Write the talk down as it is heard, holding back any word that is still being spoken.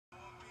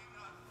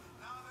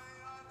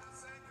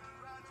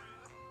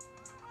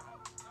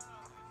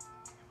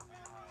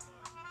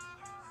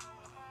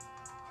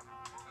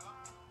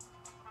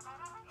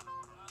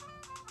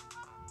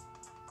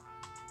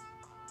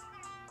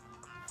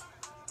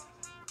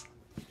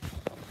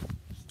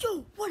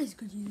What is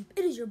good, YouTube?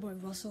 It is your boy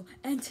Russell,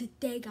 and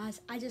today,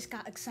 guys, I just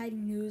got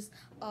exciting news.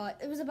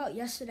 It was about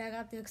yesterday. I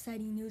got the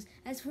exciting news.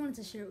 I just wanted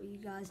to share it with you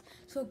guys.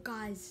 So,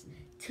 guys,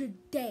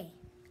 today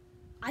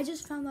I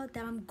just found out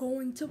that I'm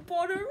going to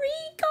Puerto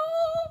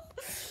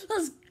Rico.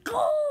 Let's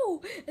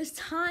go! It's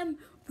time.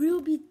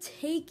 We'll be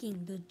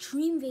taking the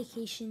dream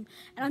vacation,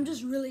 and I'm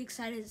just really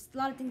excited. It's a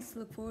lot of things to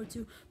look forward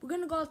to. We're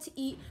gonna go out to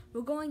eat.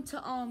 We're going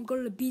to go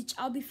to the beach.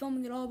 I'll be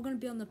filming it all. We're gonna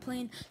be on the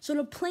plane. So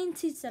the plane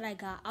seats that I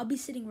got, I'll be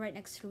sitting right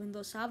next to the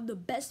window, so I have the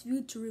best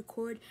view to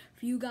record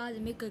for you guys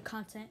and make good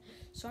content.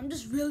 So I'm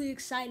just really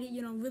excited,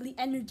 you know, really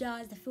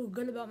energized. I feel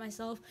good about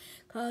myself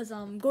because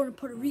I'm going to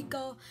Puerto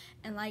Rico,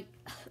 and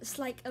it's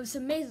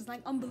amazing. It's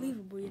like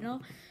unbelievable, you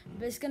know.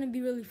 But it's gonna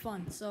be really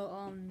fun.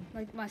 So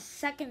like my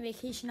second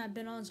vacation I've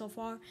been on so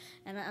far,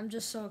 and I'm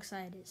just so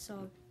excited.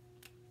 So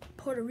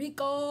Puerto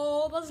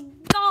Rico, let's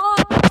go!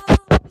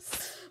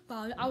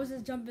 Wow, I was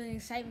just jumping in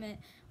excitement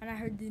when I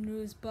heard the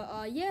news.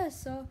 But yeah,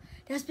 so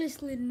that's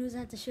basically the news I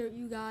had to share with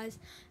you guys.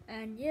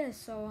 And yeah,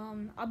 so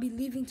I'll be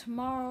leaving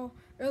tomorrow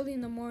early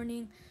in the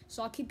morning,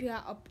 so I'll keep you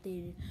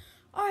updated.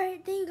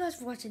 Alright, thank you guys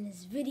for watching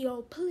this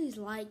video. Please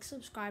like,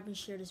 subscribe, and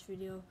share this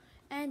video.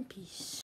 And peace.